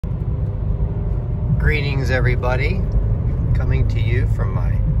Greetings everybody, coming to you from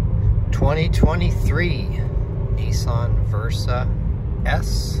my 2023 Nissan Versa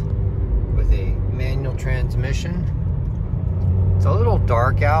S with a manual transmission. It's a little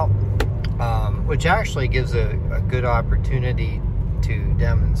dark out, which actually gives a good opportunity to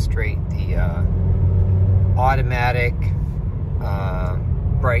demonstrate the automatic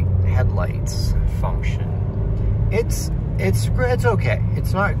bright headlights function. It's okay.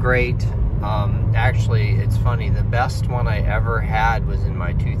 It's not great. Actually, it's funny, the best one I ever had was in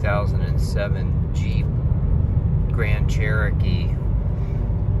my 2007 Jeep Grand Cherokee.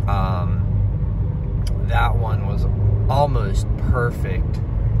 That one was almost perfect.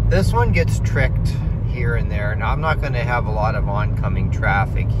 This one gets tricked here and there. Now, I'm not going to have a lot of oncoming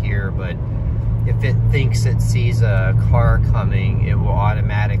traffic here, but if it thinks it sees a car coming, it will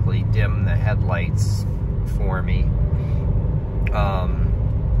automatically dim the headlights for me.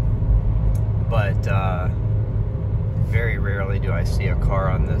 But very rarely do I see a car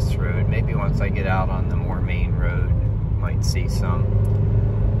on this road. Maybe once I get out on the more main road, might see some.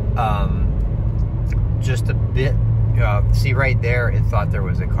 Just a bit, see right there, it thought there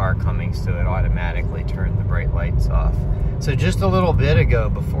was a car coming, so it automatically turned the bright lights off. So just a little bit ago,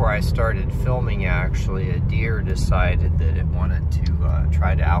 before I started filming, actually, a deer decided that it wanted to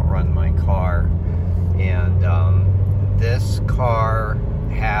try to outrun my car. And this car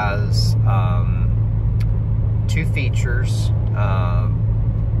has two features,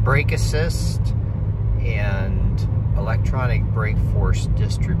 brake assist and electronic brake force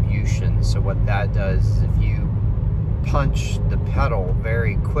distribution. So what that does is if you punch the pedal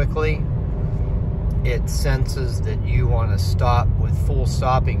very quickly, it senses that you want to stop with full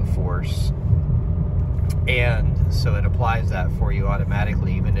stopping force, and so it applies that for you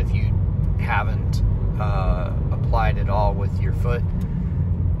automatically, even if you haven't applied it all with your foot.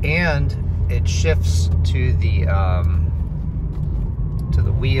 And it shifts to the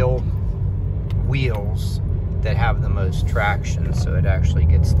wheels that have the most traction, so it actually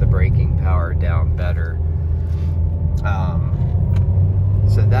gets the braking power down better.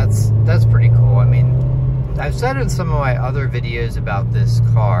 So that's pretty cool. I mean, I've said in some of my other videos about this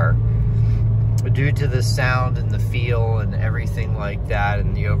car, due to the sound and the feel and everything like that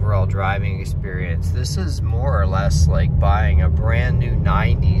and the overall driving experience, this is more or less like buying a brand new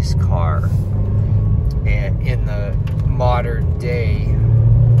 90s car in the modern day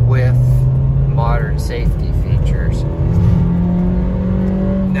with modern safety features.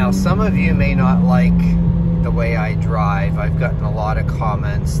 Now, some of you may not like the way I drive. I've gotten a lot of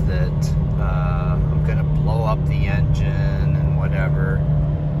comments that I'm gonna blow up the engine and whatever.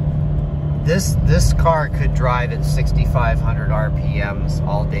 This car could drive at 6,500 RPMs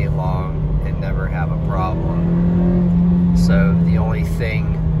all day long and never have a problem. So the only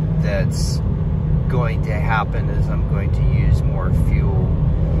thing that's going to happen is I'm going to use more fuel.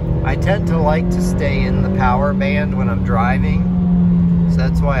 I tend to like to stay in the power band when I'm driving, so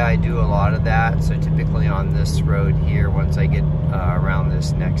that's why I do a lot of that. So typically on this road here, once I get around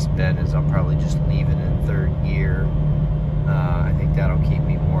this next bend, is I'll probably just leave it in third gear. I think that'll keep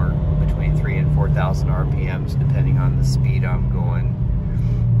me more between 3,000 and 4,000 RPMs, depending on the speed I'm going.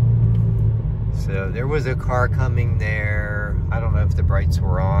 So there was a car coming there. I don't know if the brights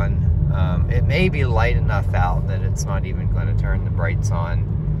were on. It may be light enough out that it's not even going to turn the brights on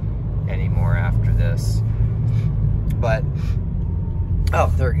anymore after this. But,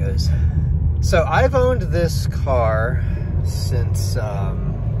 oh, there it goes. So I've owned this car since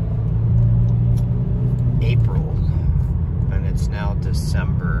April. It's now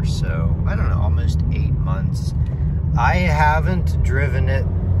December, so I don't know, almost 8 months. I haven't driven it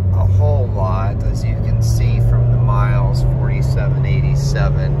a whole lot, as you can see from the miles,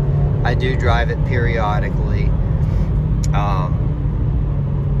 4787. I do drive it periodically.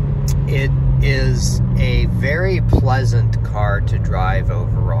 It is a very pleasant car to drive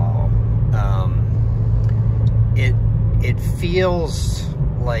overall. It feels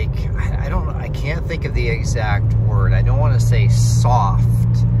like, I can't think of the exact word. I don't want to say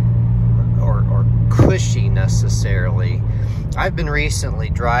soft or cushy necessarily. I've been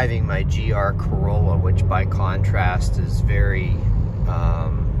recently driving my GR Corolla, which by contrast is very,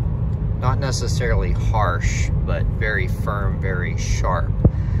 not necessarily harsh, but very firm, very sharp.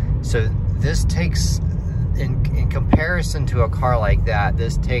 So this takes, in comparison to a car like that,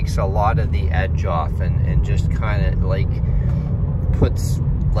 this takes a lot of the edge off and just kind of like puts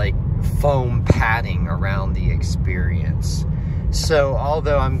like foam padding around the experience. So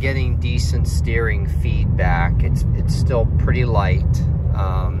although I'm getting decent steering feedback, it's still pretty light.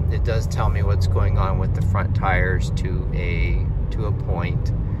 It does tell me what's going on with the front tires to a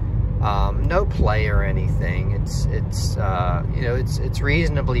point. no play or anything. It's you know, it's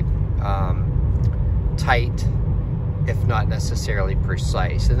reasonably tight, if not necessarily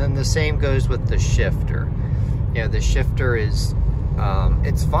precise. And then the same goes with the shifter. You know, the shifter is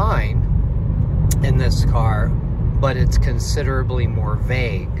it's fine in this car, but it's considerably more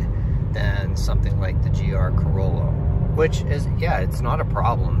vague than something like the GR Corolla, which is, yeah, it's not a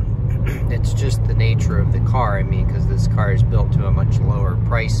problem. It's just the nature of the car. I mean, because this car is built to a much lower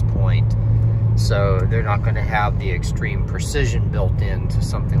price point, so they're not going to have the extreme precision built into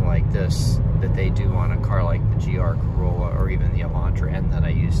something like this that they do on a car like the GR Corolla or even the Elantra N that I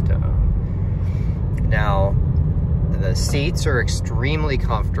used to own. Now, the seats are extremely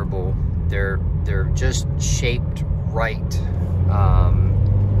comfortable. They're just shaped right,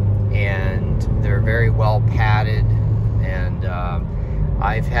 and they're very well padded. And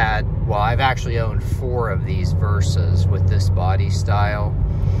I've actually owned 4 of these Versas with this body style,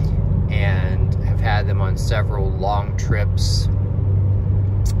 and have had them on several long trips,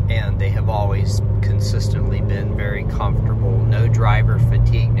 and they have always consistently been very comfortable. No driver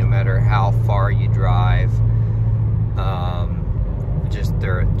fatigue, no matter how far you drive.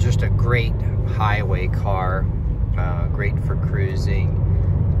 They're just a great highway car, great for cruising.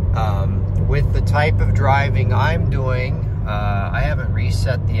 With the type of driving I'm doing, I haven't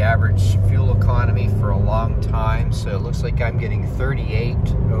reset the average fuel economy for a long time, so it looks like I'm getting 38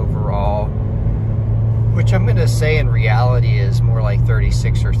 overall, which I'm going to say in reality is more like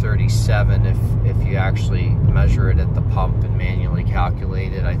 36 or 37 if you actually measure it at the pump and manually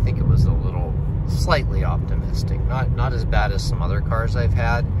calculate it. I think it was a little slightly optimistic, not as bad as some other cars I've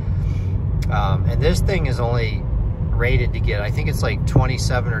had. And this thing is only rated to get, I think it's like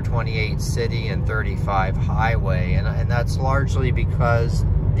 27 or 28 city and 35 highway, and that's largely because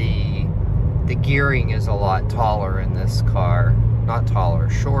the gearing is a lot taller in this car. Not taller,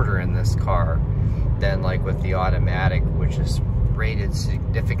 shorter in this car than like with the automatic, which is rated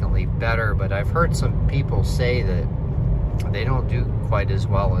significantly better. But I've heard some people say that they don't do quite as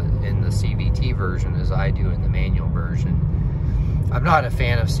well in the CVT version as I do in the manual version. I'm not a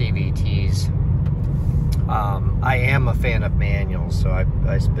fan of CVTs. I am a fan of manuals, so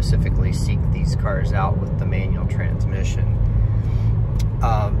I specifically seek these cars out with the manual transmission.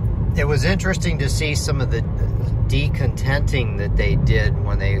 It was interesting to see some of the decontenting that they did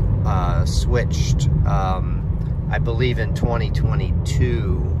when they switched, I believe in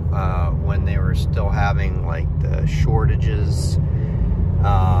 2022, when they were still having like the shortages.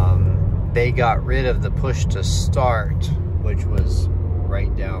 They got rid of the push to start, which was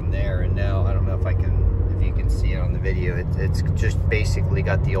right down there, and now I don't know if you can see it on the video. It's just basically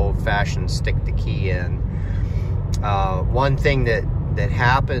got the old-fashioned stick the key in. One thing that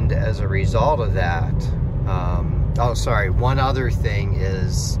happened as a result of that, one other thing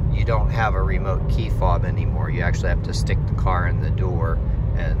is you don't have a remote key fob anymore. You actually have to stick the car in the door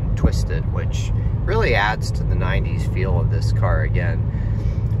and twist it, which really adds to the 90s feel of this car again.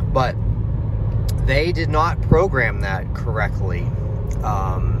 But they did not program that correctly,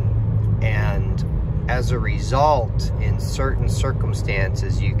 and as a result, in certain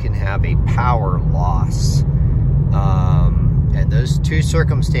circumstances, you can have a power loss. And those 2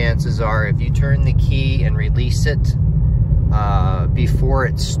 circumstances are if you turn the key and release it before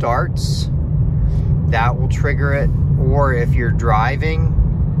it starts, that will trigger it. Or if you're driving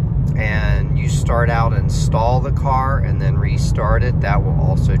and you start out and stall the car and then restart it, that will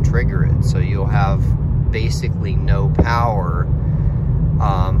also trigger it. So you'll have basically no power.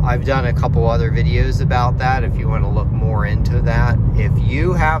 I've done a couple other videos about that if you want to look more into that. If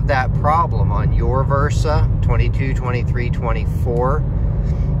you have that problem on your Versa 22, 23, 24,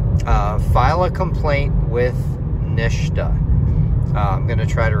 file a complaint with NHTSA. I'm going to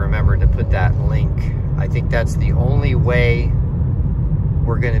try to remember to put that link. I think that's the only way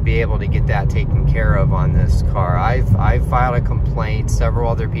we're going to be able to get that taken care of on this car. I've filed a complaint.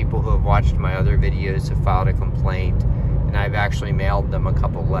 Several other people who have watched my other videos have filed a complaint, and I've actually mailed them a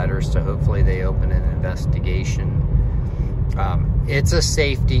couple letters, so hopefully they open an investigation. It's a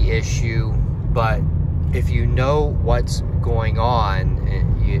safety issue, but if you know what's going on,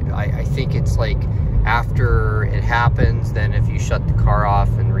 I think it's like after it happens, then if you shut the car off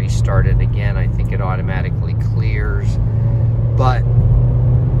and restart it again, I think it automatically clears. But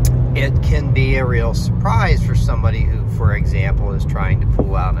it can be a real surprise for somebody who, for example, is trying to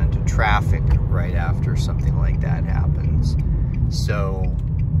pull out into traffic right after something like that happens. So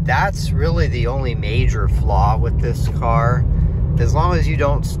that's really the only major flaw with this car. As long as you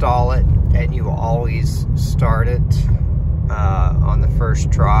don't stall it and you always start it on the first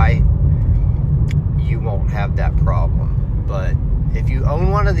try, you won't have that problem. But if you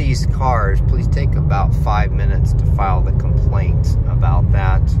own one of these cars, please take about 5 minutes to file the complaint about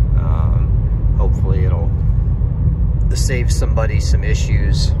that. Hopefully it'll save somebody some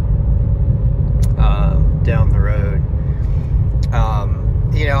issues down the road.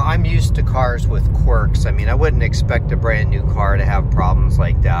 You know, I'm used to cars with quirks. I mean, I wouldn't expect a brand new car to have problems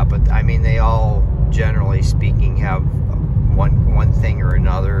like that, but I mean, they all, generally speaking, have one thing or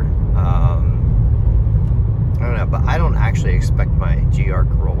another. I don't know, but I don't actually expect my GR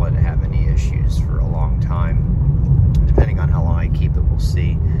Corolla to have any issues for a long time. Depending on how long I keep it, we'll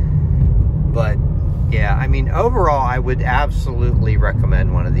see. But yeah, I mean, overall, I would absolutely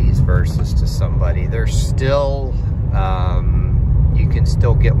recommend one of these Versas to somebody. They're still, you can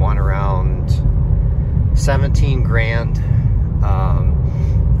still get one around 17 grand.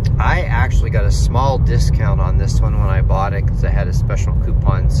 I actually got a small discount on this one when I bought it because I had a special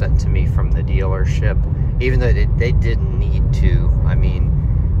coupon sent to me from the dealership, even though they didn't need to. I mean,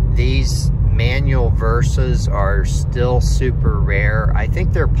 these manual Versas are still super rare. I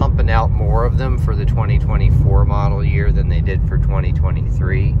think they're pumping out more of them for the 2024 model year than they did for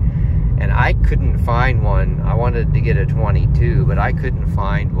 2023. And I couldn't find one. I wanted to get a 22, but I couldn't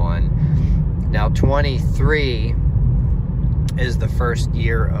find one. Now, 23 is the first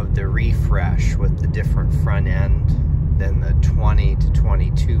year of the refresh with the different front end than the 20 to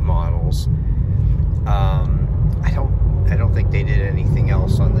 22 models. I don't think they did anything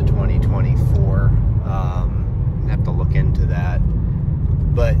else on the 2024. I have to look into that.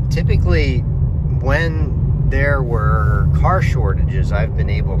 But typically, when there were car shortages, I've been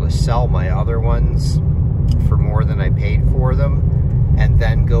able to sell my other ones for more than I paid for them, and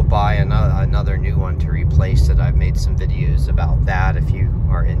then go buy another new one to replace it. I've made some videos about that if you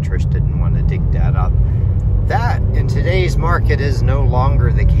are interested and want to dig that up. That, in today's market, is no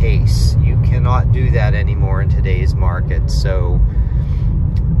longer the case. You cannot do that anymore in today's market. So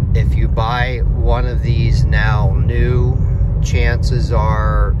if you buy one of these now new, chances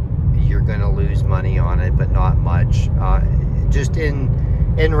are you're going to lose money on it, but not much. Just in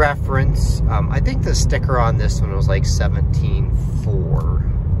reference, I think the sticker on this one was like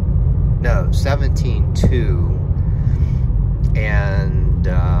 17.4. No, 17.2. And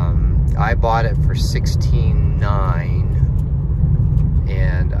I bought it for 16.9,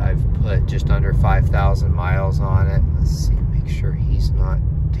 and I've put just under 5,000 miles on it. Let's see, make sure he's not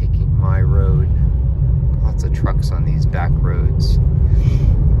taking my road. Lots of trucks on these back roads.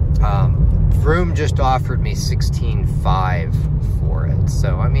 Vroom just offered me 16.5 for it.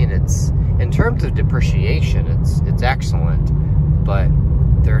 So I mean, it's, in terms of depreciation, it's excellent, but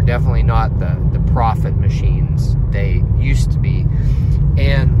they're definitely not the profit machines they used to be.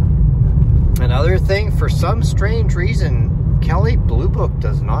 And another thing, for some strange reason, Kelley Blue Book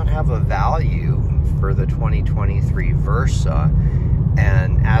does not have a value for the 2023 Versa,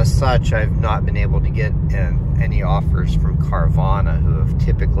 and as such, I've not been able to get any offers from Carvana, who have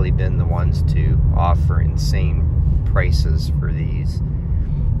typically been the ones to offer insane prices for these.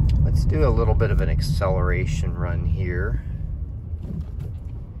 Let's do a little bit of an acceleration run here.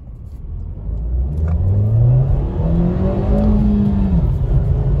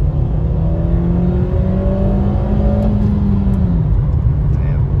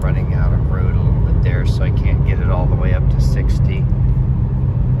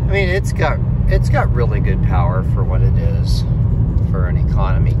 I mean, it's got really good power for what it is for an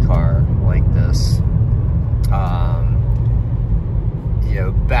economy car like this. You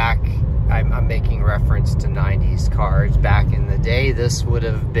know, back, I'm making reference to 90s cars. Back in the day, this would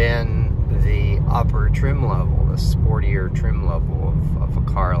have been the upper trim level, the sportier trim level of a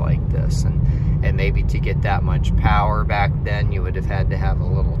car like this. And maybe to get that much power back then, you would have had to have a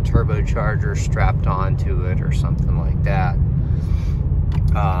little turbocharger strapped onto it or something like that.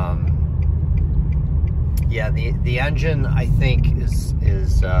 Yeah, the engine, I think, is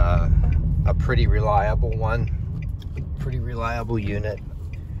a pretty reliable one, pretty reliable unit.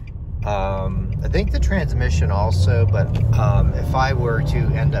 I think the transmission also, but if I were to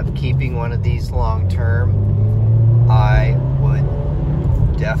end up keeping one of these long term, I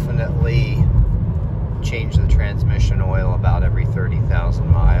would definitely change the transmission oil about every 30,000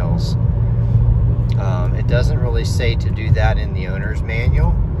 miles. It doesn't really say to do that in the owner's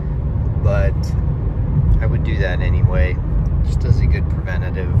manual, but I would do that anyway, just as a good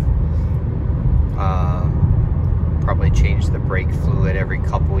preventative. Probably change the brake fluid every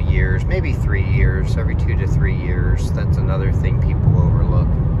couple years, maybe 3 years, every 2 to 3 years. That's another thing people overlook.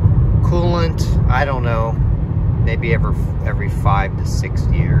 Coolant, I don't know, maybe every 5 to 6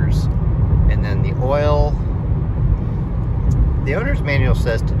 years. And then the oil, the owner's manual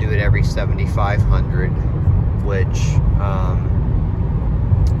says to do it every 7,500, which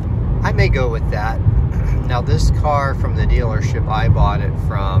I may go with that. Now this car from the dealership I bought it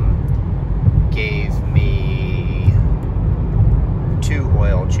from gave me 2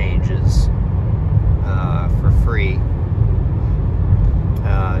 oil changes for free.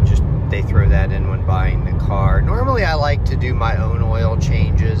 Just they throw that in when buying the car. Normally I like to do my own oil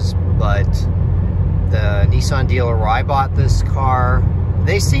changes, but the Nissan dealer where I bought this car,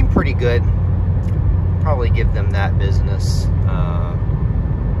 they seem pretty good. Probably give them that business.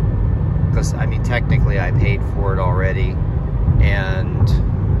 Because, I mean, technically I paid for it already. And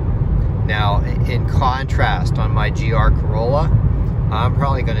now, in contrast, on my GR Corolla, I'm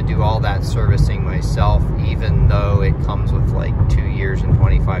probably going to do all that servicing myself, even though it comes with like 2 years and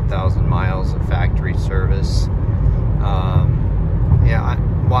 25,000 miles of factory service. Yeah,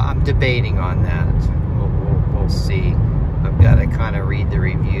 I'm debating on that. We'll see. I've got to kind of read the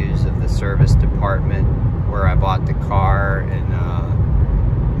reviews of the service department where I bought the car, and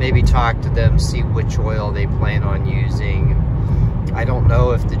maybe talk to them, see which oil they plan on using. I don't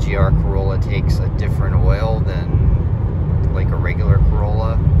know if the GR Corolla takes a different oil than like a regular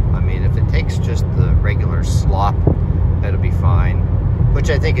Corolla. I mean, if it takes just the regular slop, that'll be fine.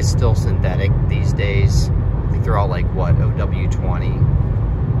 Which I think is still synthetic these days. I think they're all like, what,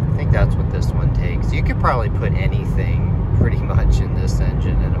 OW20? I think that's what this one takes. You could probably put anything pretty much in this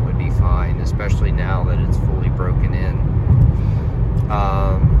engine and it would be fine, especially now that it's fully broken in.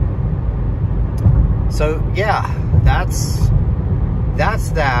 So yeah, that's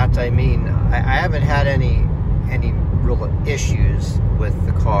that. I mean, I haven't had any real issues with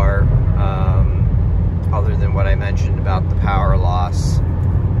the car, other than what I mentioned about the power loss.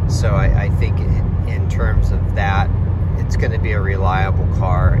 So I think in terms of that, it's going to be a reliable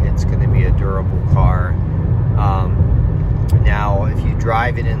car. It's going to be a durable car. Now, if you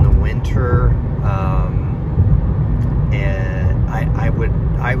drive it in the winter, and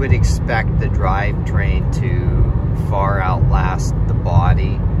I would expect the drivetrain to far outlast the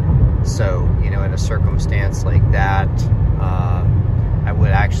body. So, you know, in a circumstance like that, I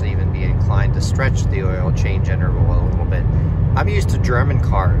would actually even be inclined to stretch the oil change interval a little bit. I'm used to German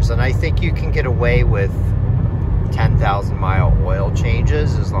cars, and I think you can get away with 10,000 mile oil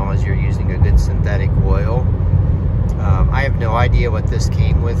changes as long as you're using a good synthetic oil. I have no idea what this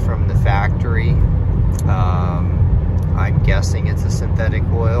came with from the factory. I'm guessing it's a synthetic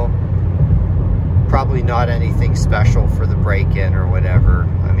oil. Probably not anything special for the break-in or whatever.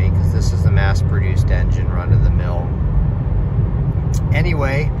 I mean, because this is a mass-produced engine, run-of-the-mill.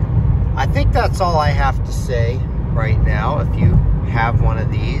 Anyway, I think that's all I have to say right now. If you have one of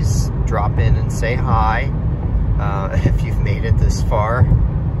these, drop in and say hi. If you've made it this far.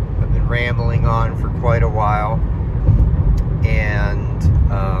 I've been rambling on for quite a while. And,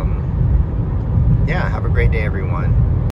 yeah, have a great day, everyone.